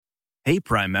Hey,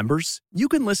 Prime members, you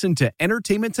can listen to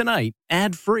Entertainment Tonight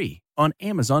ad-free on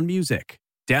Amazon Music.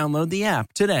 Download the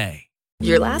app today.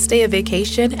 Your last day of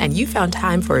vacation and you found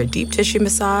time for a deep tissue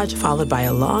massage followed by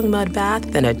a long mud bath,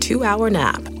 then a 2-hour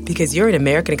nap. Because you're an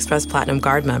American Express Platinum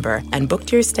Card member and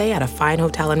booked your stay at a fine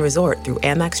hotel and resort through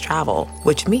Amex Travel,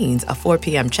 which means a 4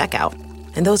 p.m. checkout.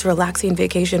 And those relaxing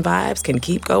vacation vibes can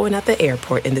keep going at the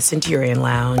airport in the Centurion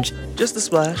Lounge. Just a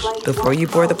splash. Before you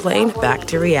board the plane, back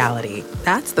to reality.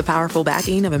 That's the powerful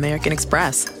backing of American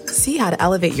Express. See how to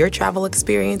elevate your travel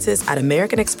experiences at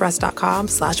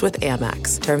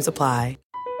americanexpress.com/withAmex. Terms apply.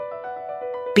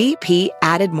 BP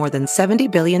added more than $70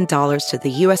 billion to the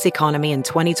U.S. economy in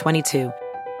 2022.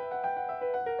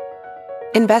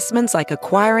 Investments like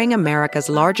acquiring America's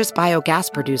largest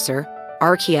biogas producer,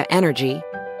 Archaea Energy,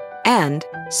 and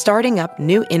starting up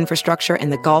new infrastructure in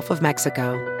the Gulf of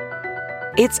Mexico.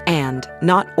 It's and,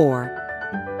 not or.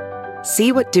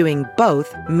 See what doing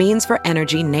both means for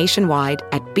energy nationwide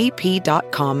at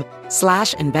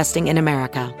bp.com/investing in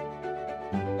America.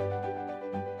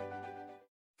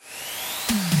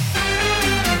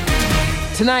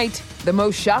 Tonight, the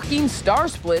most shocking star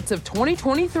splits of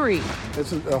 2023.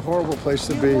 It's a horrible place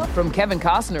to be. From Kevin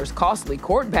Costner's costly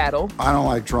court battle. I don't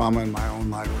like drama in my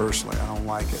own life personally. I don't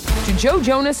like it. To Joe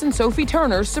Jonas and Sophie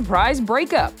Turner's surprise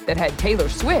breakup that had Taylor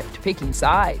Swift picking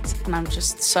sides. And I'm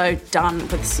just so done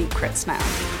with secrets now.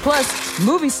 Plus,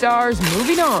 movie stars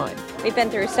moving on. We've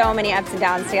been through so many ups and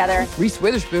downs together. Reese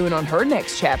Witherspoon on her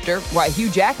next chapter, why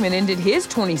Hugh Jackman ended his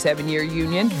 27-year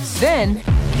union. Then,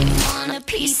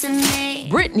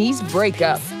 Britney's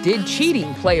breakup. Did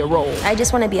cheating play a role? I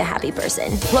just want to be a happy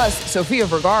person. Plus, Sofia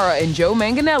Vergara and Joe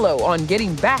Manganiello on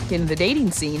getting back into the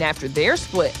dating scene after their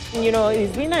split. You know,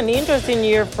 it's been an interesting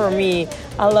year for me.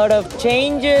 A lot of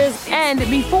changes. And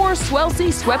before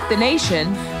Swelsey swept the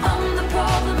nation,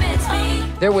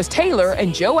 there was Taylor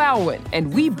and Joe Alwyn,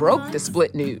 and we broke the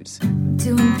split news.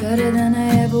 Doing better than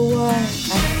I ever was.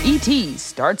 E.T.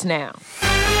 starts now.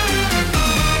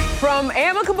 From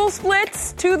amicable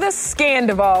splits to the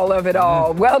scandal of it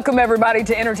all. Welcome, everybody,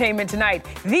 to Entertainment Tonight.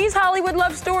 These Hollywood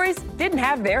love stories didn't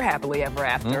have their happily ever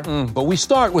after. But we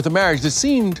start with a marriage that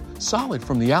seemed solid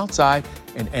from the outside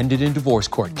and ended in divorce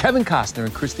court. Kevin Costner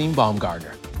and Christine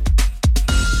Baumgartner.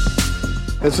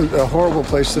 It's a horrible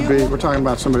place to be. We're talking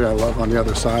about somebody I love on the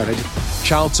other side.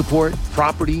 Child support,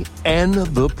 property, and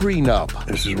the prenup.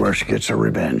 This is where she gets her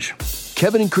revenge.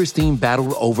 Kevin and Christine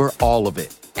battled over all of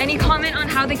it. Any comment on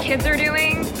how the kids are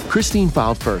doing? Christine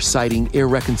filed first, citing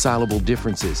irreconcilable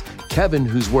differences. Kevin,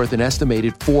 who's worth an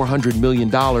estimated $400 million,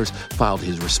 filed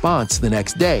his response the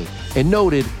next day and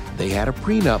noted they had a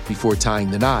prenup before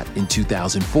tying the knot in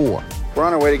 2004. We're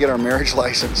on our way to get our marriage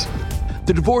license.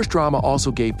 The divorce drama also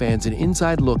gave fans an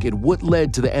inside look at what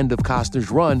led to the end of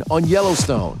Costner's run on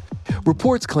Yellowstone.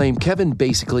 Reports claim Kevin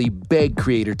basically begged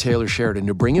creator Taylor Sheridan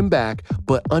to bring him back,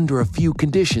 but under a few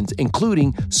conditions,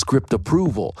 including script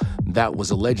approval. That was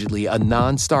allegedly a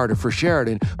non-starter for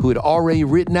Sheridan, who had already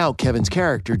written out Kevin's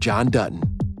character, John Dutton.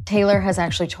 Taylor has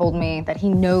actually told me that he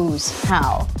knows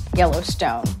how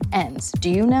Yellowstone ends. Do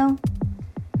you know?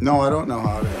 No, I don't know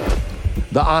how it ends.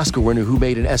 The Oscar winner, who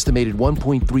made an estimated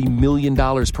 $1.3 million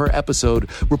per episode,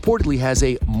 reportedly has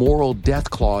a moral death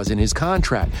clause in his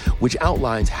contract, which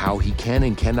outlines how he can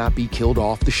and cannot be killed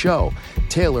off the show.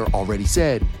 Taylor already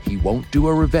said he won't do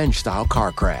a revenge-style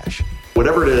car crash.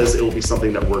 Whatever it is, it will be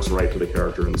something that works right for the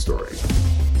character in the story.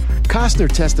 Costner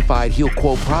testified he'll,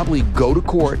 quote, probably go to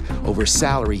court over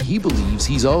salary he believes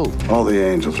he's owed. All the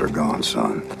angels are gone,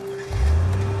 son.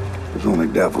 There's only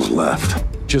devils left.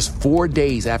 Just 4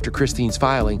 days after Christine's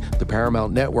filing, the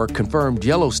Paramount Network confirmed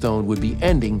Yellowstone would be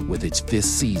ending with its 5th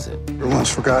season.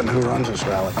 Everyone's forgotten who runs this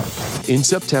valley. In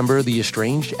September, the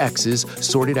estranged exes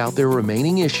sorted out their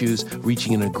remaining issues,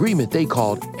 reaching an agreement they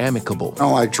called amicable. I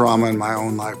don't like drama in my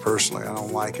own life personally. I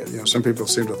don't like it. You know, some people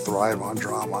seem to thrive on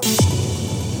drama.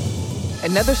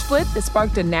 Another split that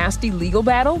sparked a nasty legal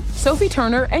battle, Sophie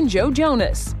Turner and Joe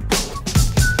Jonas.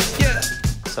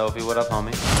 Sophie, what up,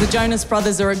 homie? The Jonas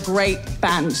Brothers are a great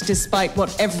band, despite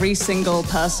what every single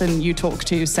person you talk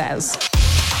to says.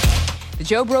 The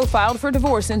Joe Bro filed for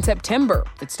divorce in September.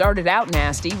 It started out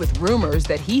nasty with rumors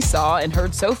that he saw and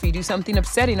heard Sophie do something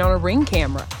upsetting on a Ring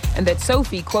camera, and that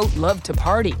Sophie, quote, loved to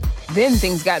party. Then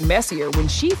things got messier when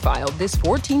she filed this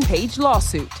 14-page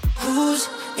lawsuit. Who's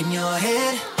in your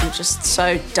head? I'm just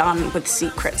so done with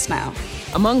secrets now.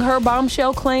 Among her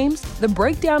bombshell claims, the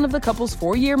breakdown of the couple's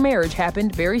 4-year marriage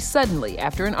happened very suddenly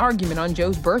after an argument on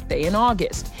Joe's birthday in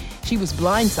August. She was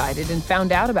blindsided and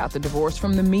found out about the divorce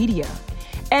from the media.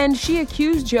 And she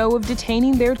accused Joe of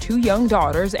detaining their 2 young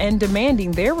daughters and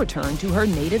demanding their return to her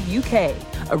native UK.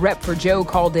 A rep for Joe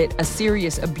called it a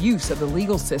serious abuse of the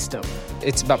legal system.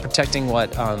 It's about protecting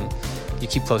what you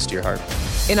keep close to your heart.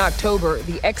 In October,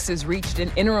 the exes reached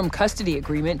an interim custody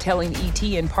agreement telling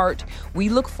ET in part, "We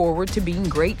look forward to being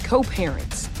great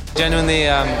co-parents." Genuinely,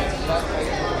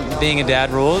 being a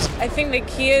dad rules. I think the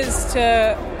key is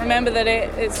to remember that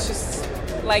it's just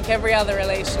like every other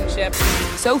relationship.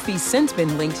 Sophie's since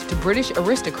been linked to British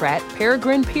aristocrat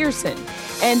Peregrine Pearson,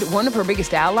 and one of her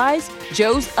biggest allies,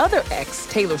 Joe's other ex,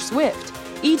 Taylor Swift.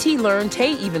 E.T. learned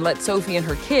Tay even let Sophie and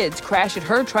her kids crash at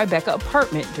her Tribeca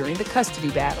apartment during the custody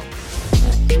battle.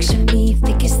 Picture me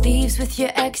thick as thieves with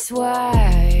your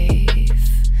ex-wife.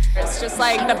 It's just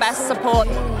like the best support.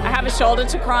 I have a shoulder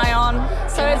to cry on,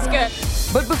 so it's good.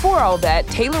 But before all that,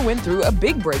 Taylor went through a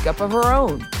big breakup of her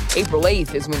own. April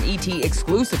 8th is when E.T.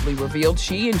 exclusively revealed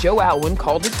she and Joe Alwyn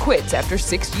called it quits after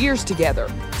 6 years together.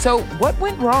 So what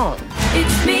went wrong?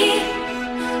 It's me.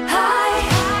 Hi,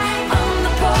 I'm the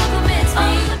problem, it's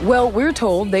me. Well, we're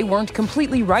told they weren't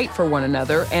completely right for one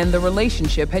another and the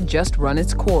relationship had just run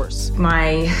its course.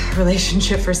 My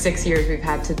relationship for 6 years, we've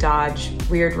had to dodge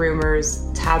weird rumors,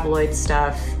 tabloid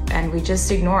stuff, and we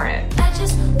just ignore it. I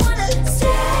just wanna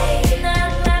say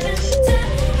that love is to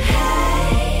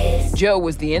hate. Joe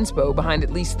was the inspo behind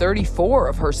at least 34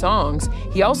 of her songs.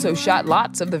 He also shot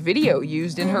lots of the video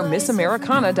used in her Miss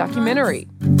Americana documentary.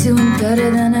 Doing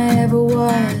better than I ever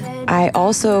was. I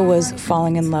also was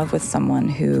falling in love with someone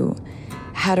who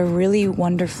had a really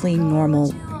wonderfully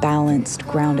normal, balanced,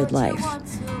 grounded life.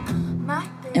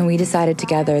 And we decided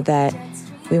together that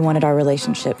we wanted our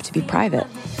relationship to be private.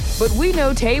 But we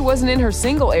know Tay wasn't in her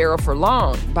single era for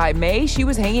long. By May, she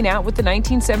was hanging out with the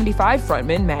 1975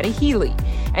 frontman Matty Healy.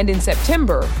 And in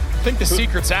September... I think the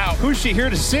secret's out. Who's she here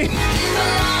to see?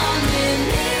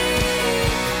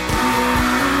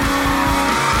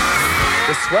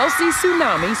 The Swelsey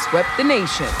tsunami swept the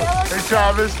nation. Hey,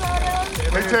 Travis.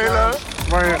 Hey, Taylor.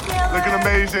 Man, looking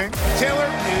amazing. Taylor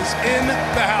is in the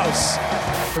house.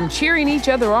 From cheering each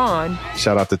other on...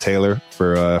 Shout out to Taylor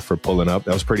for pulling up.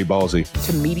 That was pretty ballsy.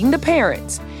 ...to meeting the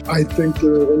parents. I think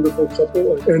they're a wonderful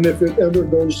couple. And if it ever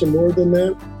goes to more than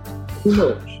that, who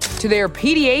knows? To their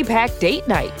PDA-packed date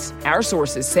nights. Our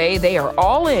sources say they are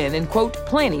all in and, quote,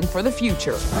 planning for the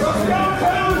future.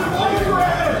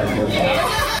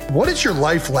 What is your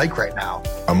life like right now?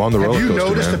 I'm on the roller coaster, Have you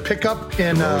noticed man. a pickup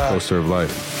in... The roller coaster of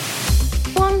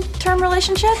life. Long-term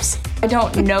relationships? I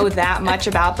don't know that much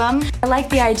about them. I like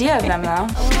the idea of them, though. I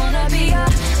wanna be your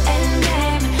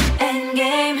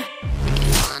endgame.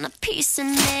 You want a piece of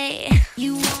me.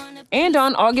 You wanna... And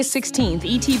on August 16th,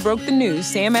 E.T. broke the news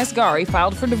Sam Asghari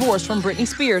filed for divorce from Britney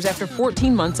Spears after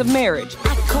 14 months of marriage.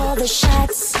 I call the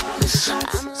shots.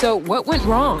 So what went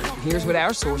wrong? Here's what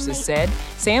our sources said.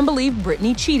 Sam believed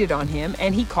Britney cheated on him,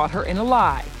 and he caught her in a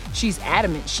lie. She's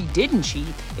adamant she didn't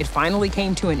cheat. It finally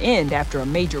came to an end after a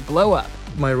major blow-up.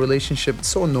 My relationship is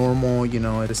so normal,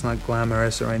 it's not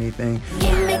glamorous or anything.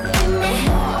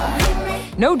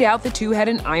 No doubt the two had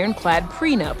an ironclad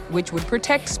prenup, which would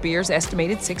protect Spears'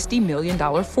 estimated $60 million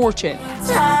fortune.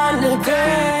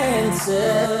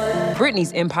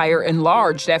 Britney's empire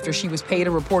enlarged after she was paid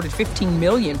a reported $15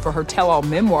 million for her tell-all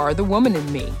memoir, The Woman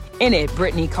in Me. In it,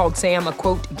 Britney called Sam a,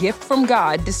 quote, gift from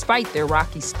God despite their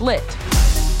rocky split.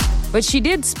 But she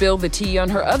did spill the tea on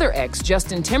her other ex,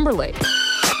 Justin Timberlake.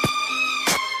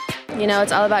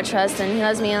 It's all about trust, and he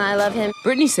loves me and I love him.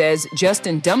 Britney says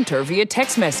Justin dumped her via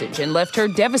text message and left her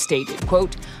devastated.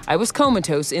 Quote, I was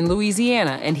comatose in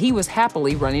Louisiana, and he was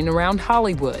happily running around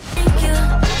Hollywood.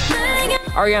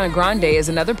 Ariana Grande is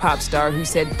another pop star who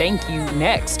said thank you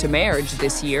next to marriage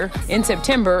this year. In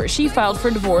September, she filed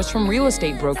for divorce from real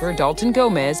estate broker Dalton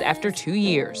Gomez after 2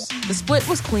 years. The split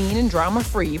was clean and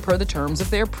drama-free per the terms of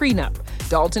their prenup.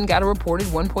 Dalton got a reported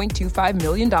 $1.25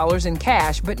 million in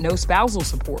cash, but no spousal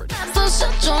support.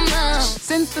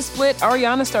 Since the split,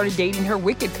 Ariana started dating her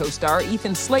Wicked co-star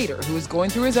Ethan Slater, who is going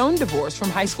through his own divorce from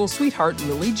high school sweetheart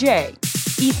Lily J.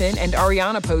 Ethan and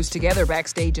Ariana posed together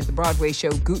backstage at the Broadway show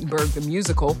Gutenberg the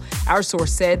Musical. Our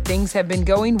source said things have been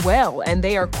going well, and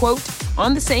they are, quote,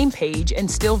 on the same page and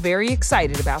still very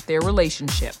excited about their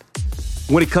relationship.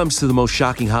 When it comes to the most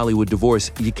shocking Hollywood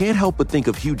divorce, you can't help but think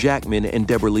of Hugh Jackman and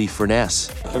Deborah Lee Furness.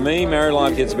 For me, married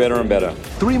life gets better and better.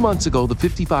 3 months ago, the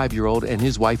 55-year-old and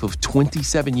his wife of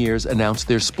 27 years announced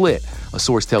their split. A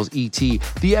source tells E.T.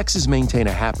 the exes maintain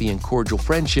a happy and cordial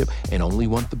friendship and only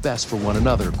want the best for one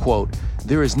another. Quote,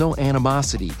 there is no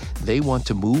animosity. They want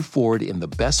to move forward in the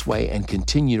best way and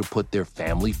continue to put their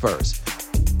family first.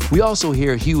 We also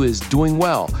hear Hugh is doing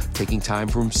well, taking time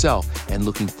for himself, and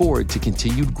looking forward to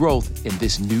continued growth in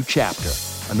this new chapter.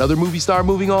 Another movie star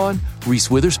moving on, Reese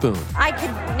Witherspoon. I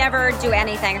could never do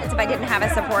anything if I didn't have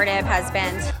a supportive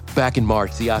husband. Back in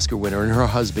March, the Oscar winner and her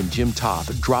husband, Jim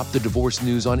Toth, dropped the divorce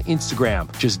news on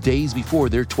Instagram just days before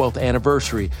their 12th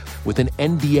anniversary. With an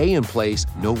NDA in place,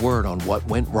 no word on what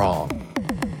went wrong.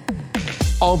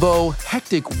 Although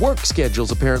hectic work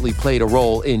schedules apparently played a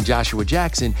role in Joshua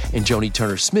Jackson and Joni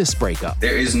Turner-Smith's breakup.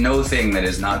 There is no thing that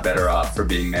is not better off for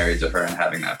being married to her and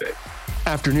having that baby.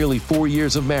 After nearly 4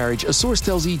 years of marriage, a source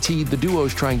tells ET the duo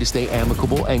is trying to stay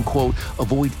amicable and, quote,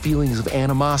 avoid feelings of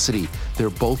animosity.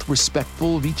 They're both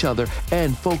respectful of each other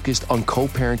and focused on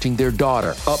co-parenting their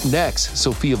daughter. Up next,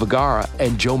 Sofia Vergara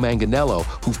and Joe Manganiello,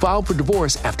 who filed for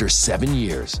divorce after 7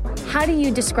 years. How do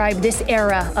you describe this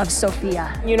era of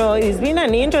Sofia? You know, it's been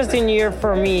an interesting year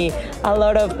for me. A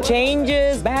lot of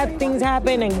changes, bad things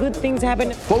happen and good things happen.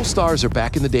 Both stars are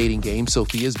back in the dating game.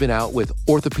 Sofia's been out with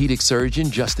orthopedic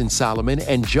surgeon Justin Solomon,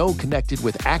 and Joe connected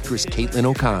with actress Caitlin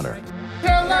O'Connor.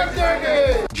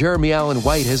 Jeremy Allen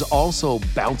White has also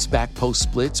bounced back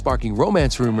post-split, sparking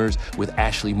romance rumors with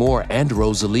Ashley Moore and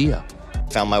Rosalia.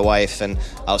 Found my wife and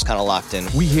I was kind of locked in.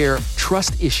 We hear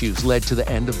trust issues led to the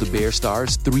end of the Bear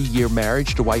Stars' 3-year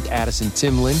marriage to wife Addison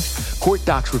Timlin. Court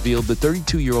docs revealed the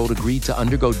 32-year-old agreed to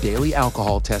undergo daily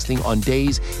alcohol testing on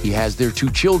days he has their 2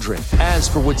 children. As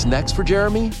for what's next for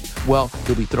Jeremy, well,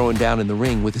 he'll be throwing down in the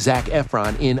ring with Zac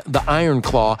Efron in The Iron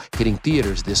Claw, hitting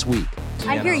theaters this week.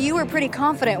 I hear you were pretty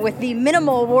confident with the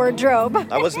minimal wardrobe.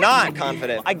 I was not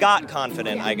confident. I got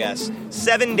confident, I guess.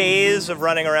 7 days of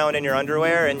running around in your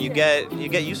underwear and you get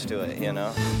used to it, you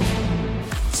know?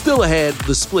 Still ahead,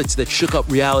 the splits that shook up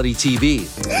reality TV.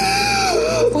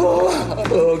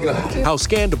 Oh, God. How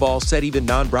Scandoval set even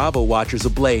non-Bravo watchers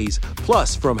ablaze.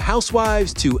 Plus, from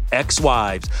housewives to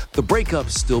ex-wives, the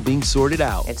breakup's still being sorted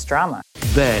out. It's drama.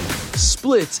 Then,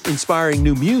 splits inspiring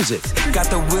new music. Got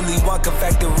the Willy Wonka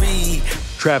factory.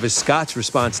 Travis Scott's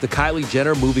response to Kylie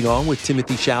Jenner moving on with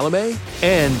Timothée Chalamet.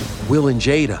 And Will and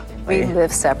Jada. We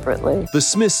live separately. The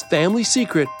Smiths' family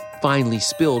secret finally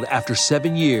spilled after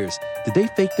 7 years. Did they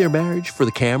fake their marriage for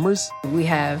the cameras? We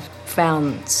have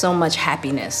found so much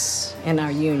happiness in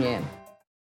our union.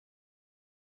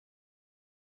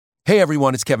 Hey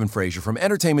everyone, it's Kevin Frazier from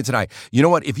Entertainment Tonight. You know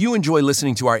what? If you enjoy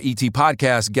listening to our ET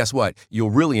podcast, guess what?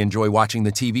 You'll really enjoy watching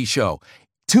the TV show.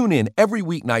 Tune in every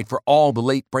weeknight for all the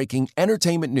late-breaking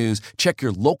entertainment news. Check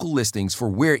your local listings for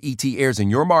where ET airs in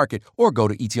your market or go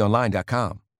to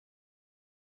etonline.com.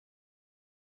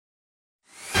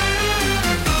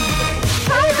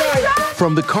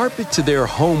 From the carpet to their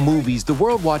home movies, the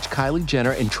world watched Kylie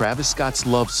Jenner and Travis Scott's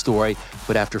love story.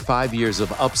 But after 5 years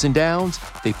of ups and downs,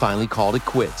 they finally called it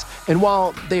quits. And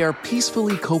while they are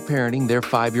peacefully co-parenting their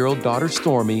 5-year-old daughter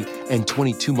Stormy and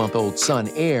 22-month-old son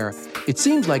Air, it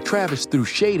seems like Travis threw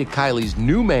shade at Kylie's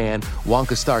new man,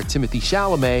 Wonka star Timothée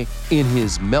Chalamet, in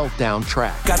his meltdown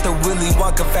track. Got the Willy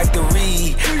Wonka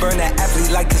factory. Burn that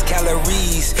athlete like his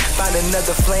calories. Find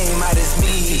another flame out his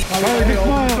me.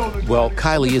 Well,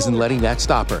 Kylie isn't letting that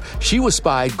stop her. She was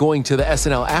spied going to the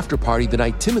SNL after party the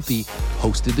night Timothée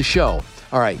hosted the show.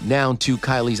 All right, now to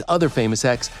Kylie's other famous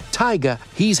ex, Tyga.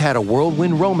 He's had a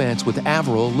whirlwind romance with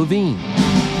Avril Lavigne.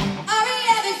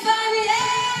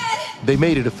 They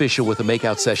made it official with a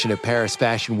makeout session at Paris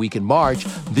Fashion Week in March.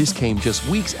 This came just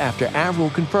weeks after Avril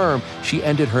confirmed she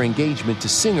ended her engagement to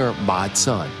singer Mod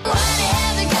Sun.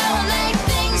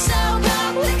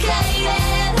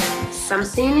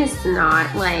 Something is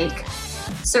not like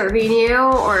serving you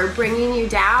or bringing you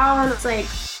down. It's like,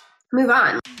 move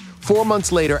on. 4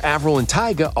 months later, Avril and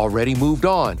Tyga already moved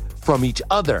on from each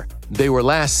other. They were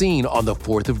last seen on the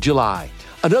 4th of July.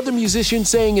 Another musician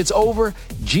saying it's over,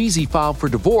 Jeezy filed for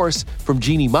divorce from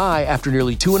Jeannie Mai after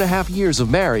nearly 2.5 years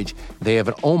of marriage. They have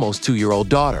an almost 2-year-old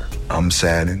daughter. I'm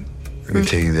saddened. Let me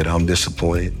tell you that I'm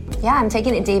disappointed. Yeah, I'm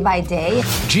taking it day by day.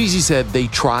 Jeezy said they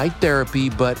tried therapy,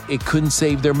 but it couldn't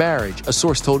save their marriage. A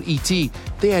source told ET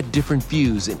they had different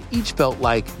views and each felt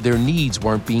like their needs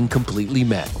weren't being completely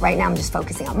met. Right now I'm just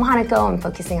focusing on Monaco. I'm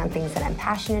focusing on things that I'm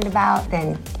passionate about.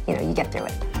 Then, you get through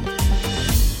it.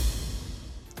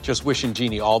 Just wishing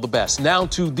Jeannie all the best. Now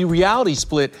to the reality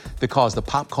split that caused the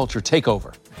pop culture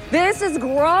takeover. This is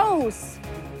gross.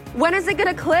 When is it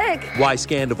gonna click? Why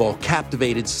Scandoval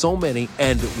captivated so many,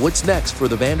 and what's next for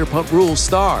the Vanderpump Rules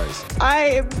stars? I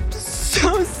am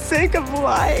so sick of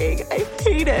lying. I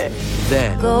hate it.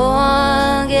 Then, go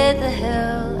on, get the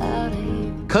hell out of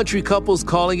here. country couples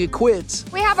calling it quits.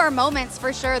 We have our moments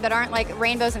for sure that aren't like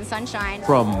rainbows and sunshine.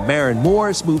 From Maren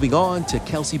Morris moving on to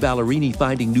Kelsey Ballerini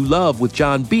finding new love with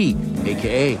John B.,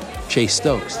 a.k.a. Chase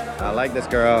Stokes. I like this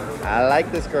girl. I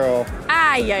like this girl.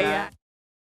 Yeah.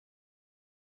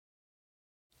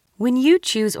 When you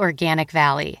choose Organic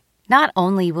Valley, not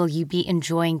only will you be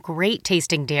enjoying great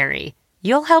tasting dairy,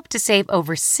 you'll help to save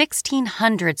over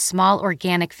 1,600 small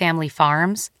organic family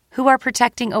farms who are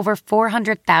protecting over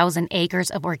 400,000 acres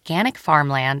of organic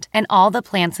farmland and all the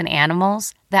plants and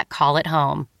animals that call it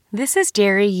home. This is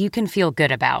dairy you can feel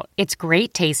good about. It's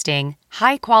great tasting,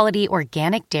 high-quality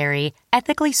organic dairy,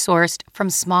 ethically sourced from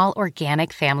small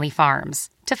organic family farms.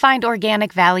 To find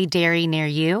Organic Valley Dairy near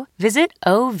you, visit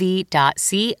ov.coop.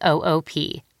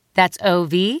 That's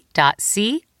ov.coop.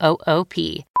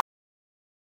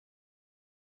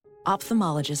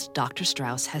 Ophthalmologist Dr.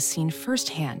 Strauss has seen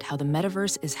firsthand how the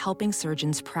metaverse is helping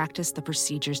surgeons practice the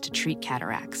procedures to treat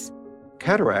cataracts.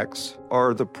 Cataracts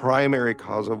are the primary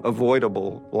cause of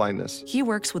avoidable blindness. He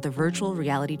works with a virtual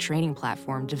reality training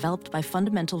platform developed by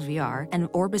Fundamental VR and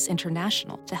Orbis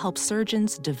International to help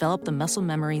surgeons develop the muscle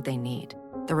memory they need.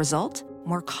 The result?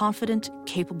 More confident,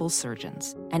 capable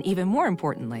surgeons. And even more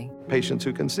importantly, patients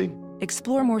who can see.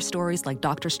 Explore more stories like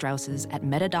Dr. Strauss's at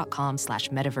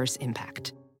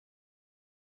meta.com/metaverseimpact.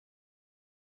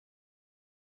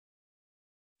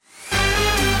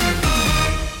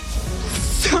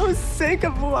 So sick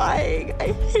of lying.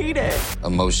 I hate it.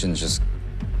 Emotion just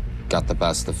got the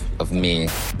best of me.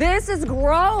 This is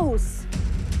gross.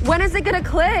 When is it gonna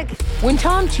click? When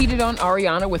Tom cheated on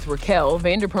Ariana with Raquel,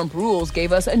 Vanderpump Rules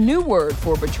gave us a new word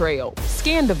for betrayal,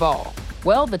 scandival.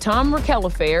 Well, the Tom-Raquel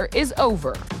affair is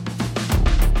over.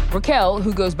 Raquel,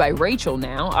 who goes by Rachel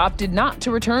now, opted not to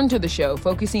return to the show,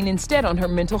 focusing instead on her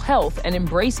mental health and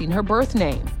embracing her birth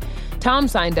name. Tom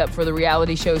signed up for the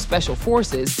reality show Special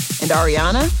Forces, and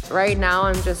Ariana? Right now,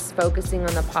 I'm just focusing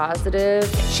on the positive.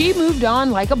 She moved on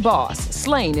like a boss,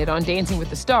 slaying it on Dancing with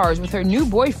the Stars with her new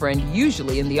boyfriend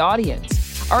usually in the audience.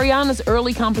 Ariana's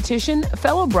early competition,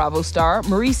 fellow Bravo star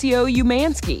Mauricio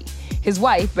Umansky. His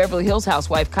wife, Beverly Hills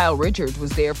housewife Kyle Richards,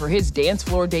 was there for his dance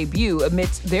floor debut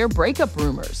amidst their breakup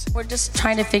rumors. We're just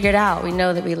trying to figure it out. We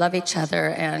know that we love each other,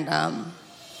 and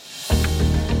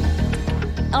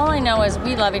all I know is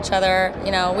we love each other.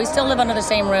 You know, we still live under the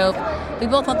same roof. We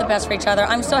both want the best for each other.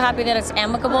 I'm so happy that it's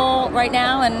amicable right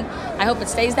now, and I hope it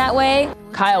stays that way.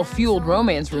 Kyle fueled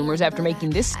romance rumors after making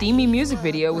this steamy music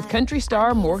video with country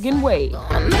star Morgan Wade.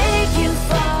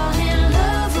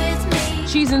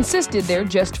 She's insisted they're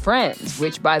just friends,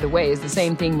 which, by the way, is the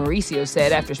same thing Mauricio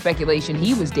said after speculation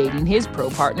he was dating his pro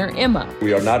partner, Emma.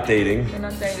 We are not dating. We're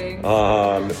not dating.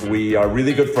 We are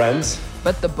really good friends.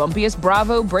 But the bumpiest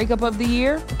Bravo breakup of the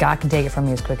year? God can take it from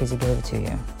you as quick as he gave it to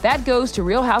you. That goes to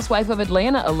Real Housewife of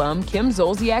Atlanta alum Kim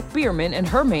Zolciak Biermann and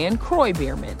her man, Kroy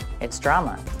Biermann. It's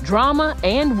drama. Drama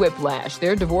and whiplash.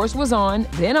 Their divorce was on,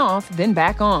 then off, then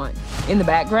back on. In the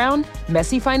background,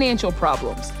 messy financial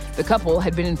problems. The couple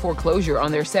had been in foreclosure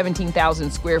on their 17,000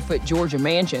 square foot Georgia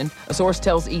mansion. A source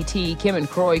tells ET Kim and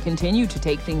Kroy continue to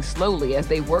take things slowly as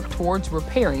they work towards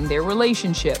repairing their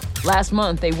relationship. Last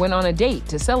month, they went on a date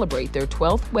to celebrate their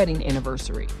 12th wedding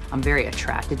anniversary. I'm very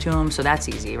attracted to him, so that's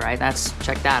easy, right?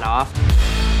 Check that off.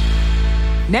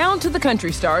 Now to the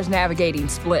country stars navigating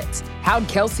splits. How'd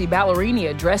Kelsey Ballerini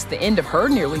address the end of her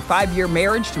nearly 5-year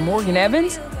marriage to Morgan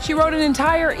Evans? She wrote an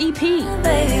entire EP.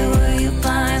 Baby, were you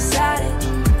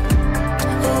blindsided?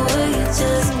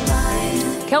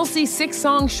 Kelsey's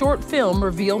 6-song short film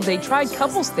revealed they tried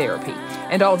couples therapy.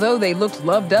 And although they looked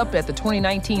loved up at the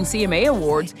 2019 CMA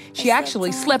Awards, she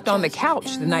actually slept on the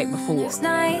couch the night before.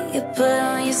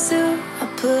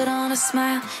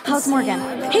 How's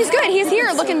Morgan? He's good. He's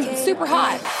here looking super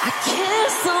hot.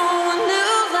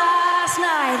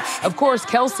 Of course,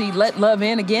 Kelsey let love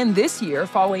in again this year,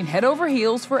 falling head over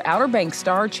heels for Outer Banks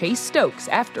star Chase Stokes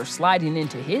after sliding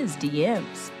into his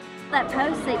DMs. That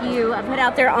post that you put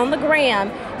out there on the gram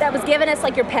that was giving us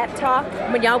like your pep talk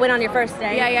when y'all went on your first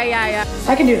date. Yeah.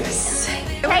 I can do this.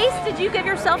 Case, did you give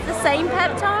yourself the same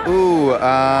pep talk? Ooh,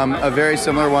 a very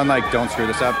similar one, like don't screw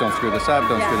this up, don't screw this up,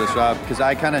 don't screw this up. Because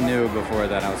I kind of knew before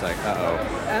then, I was like,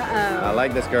 I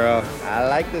like this girl. I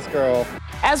like this girl.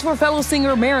 As for fellow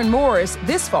singer Maren Morris,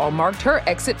 this fall marked her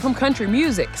exit from country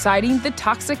music, citing the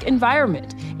toxic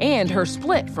environment and her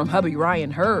split from hubby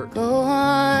Ryan Hurd. Go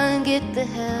on, get the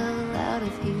hell out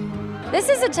of here. This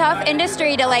is a tough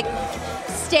industry to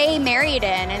stay married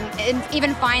in and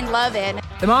even find love in.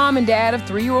 The mom and dad of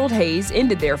 3-year-old Hayes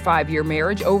ended their 5-year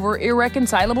marriage over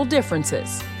irreconcilable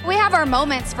differences. We have our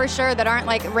moments for sure that aren't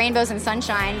like rainbows and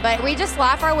sunshine, but we just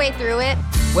laugh our way through it.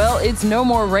 Well, it's no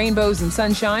more rainbows and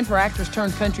sunshine for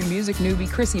actress-turned-country music newbie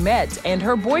Chrissy Metz and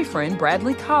her boyfriend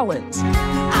Bradley Collins.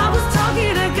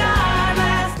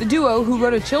 The duo, who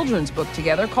wrote a children's book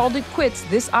together, called it quits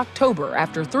this October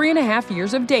after 3.5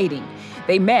 years of dating.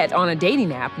 They met on a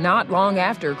dating app not long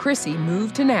after Chrissy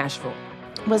moved to Nashville.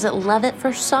 Was it love at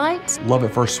first sight? Love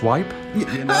at first swipe?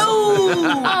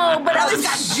 Oh, but I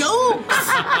got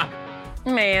jokes.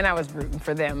 Man, I was rooting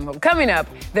for them. Coming up,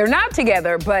 they're not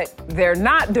together, but they're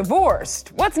not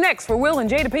divorced. What's next for Will and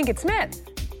Jada Pinkett Smith?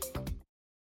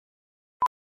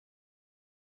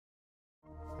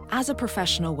 As a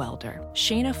professional welder,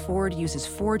 Shayna Ford uses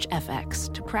Forge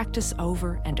FX to practice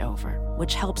over and over,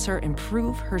 which helps her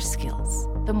improve her skills.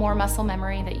 The more muscle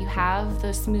memory that you have,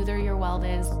 the smoother your weld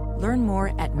is. Learn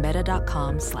more at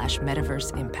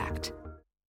meta.com/metaverseimpact.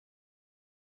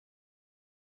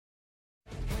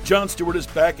 Jon Stewart is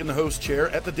back in the host chair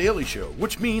at The Daily Show,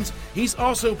 which means he's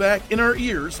also back in our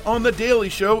ears on The Daily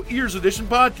Show Ears Edition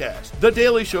podcast. The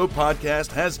Daily Show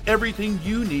podcast has everything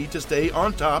you need to stay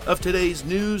on top of today's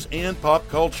news and pop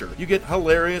culture. You get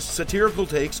hilarious, satirical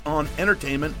takes on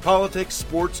entertainment, politics,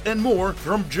 sports, and more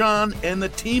from Jon and the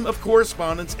team of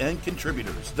correspondents and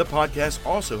contributors. The podcast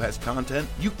also has content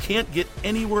you can't get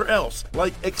anywhere else,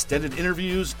 like extended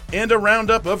interviews and a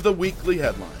roundup of the weekly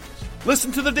headlines.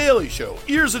 Listen to The Daily Show,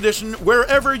 Ears Edition,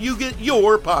 wherever you get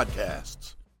your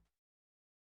podcasts.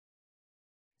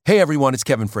 Hey everyone, it's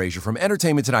Kevin Frazier from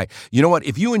Entertainment Tonight. You know what?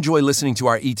 If you enjoy listening to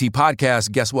our ET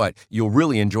podcast, guess what? You'll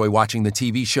really enjoy watching the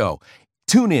TV show.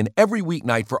 Tune in every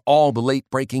weeknight for all the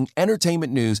late-breaking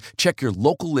entertainment news. Check your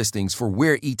local listings for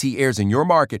where ET airs in your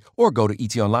market or go to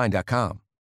etonline.com.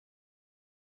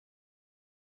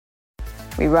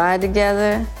 We ride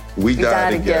together. We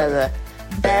die together.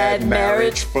 Bad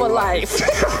marriage for life.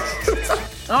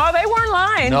 Oh, they weren't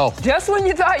lying. No. Just when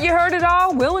you thought you heard it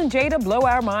all, Will and Jada blow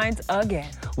our minds again.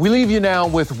 We leave you now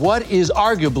with what is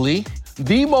arguably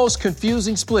the most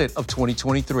confusing split of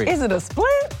 2023. Is it a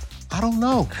split? I don't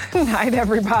know. Good night,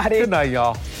 everybody. Good night,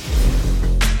 y'all.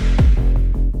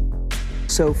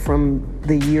 So from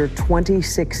the year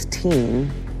 2016,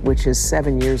 which is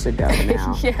 7 years ago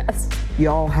now, Yes.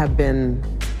 y'all have been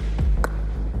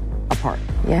apart.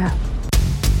 Yeah.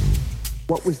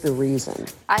 What was the reason?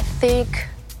 I think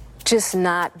just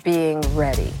not being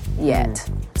ready yet.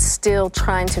 Still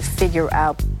trying to figure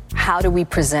out how do we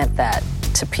present that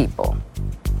to people,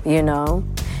 you know?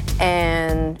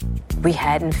 And we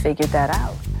hadn't figured that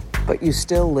out. But you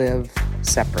still live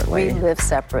separately. We live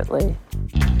separately.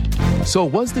 So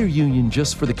was their union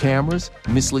just for the cameras,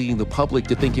 misleading the public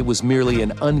to think it was merely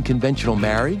an unconventional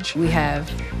marriage? We have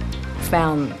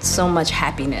found so much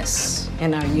happiness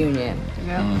in our union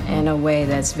in a way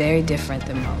that's very different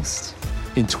than most.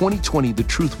 In 2020, the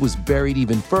truth was buried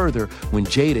even further when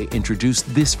Jada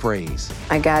introduced this phrase.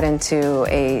 I got into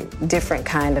a different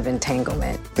kind of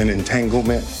entanglement. An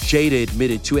entanglement? Jada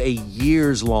admitted to a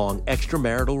years-long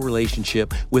extramarital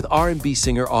relationship with R&B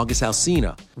singer August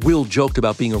Alsina. Will joked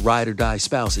about being a ride-or-die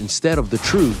spouse. Instead of the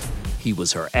truth, he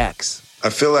was her ex. I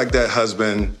feel like that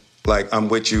husband, like I'm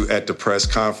with you at the press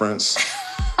conference.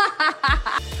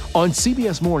 On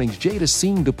CBS Mornings, Jada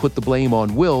seemed to put the blame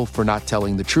on Will for not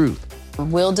telling the truth.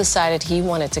 Will decided he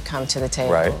wanted to come to the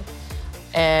table. Right.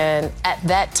 And at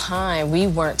that time, we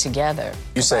weren't together.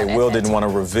 You say Will didn't want to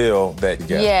reveal that.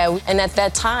 Yeah, and at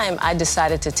that time, I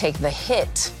decided to take the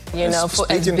hit, you And know, for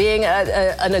as being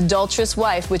an adulterous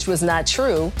wife, which was not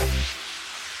true.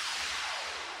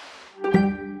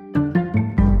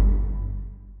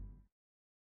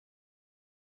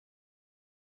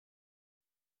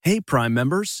 Hey, Prime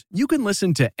members, you can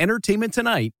listen to Entertainment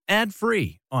Tonight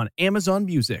ad-free on Amazon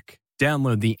Music.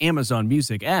 Download the Amazon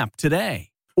Music app today.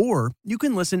 Or you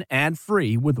can listen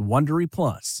ad-free with Wondery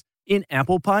Plus in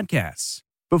Apple Podcasts.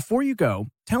 Before you go,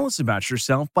 tell us about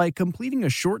yourself by completing a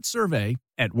short survey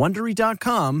at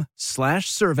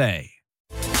Wondery.com/survey.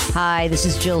 Hi, this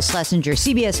is Jill Schlesinger,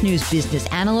 CBS News business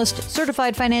analyst,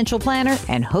 certified financial planner,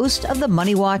 and host of the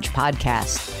Money Watch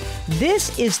podcast.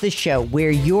 This is the show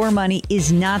where your money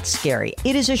is not scary.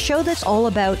 It is a show that's all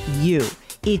about you.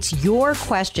 It's your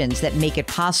questions that make it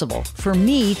possible for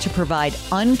me to provide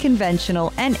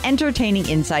unconventional and entertaining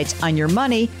insights on your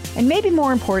money, and maybe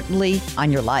more importantly,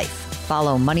 on your life.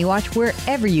 Follow Money Watch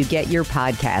wherever you get your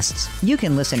podcasts. You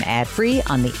can listen ad-free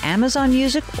on the Amazon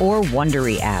Music or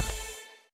Wondery app.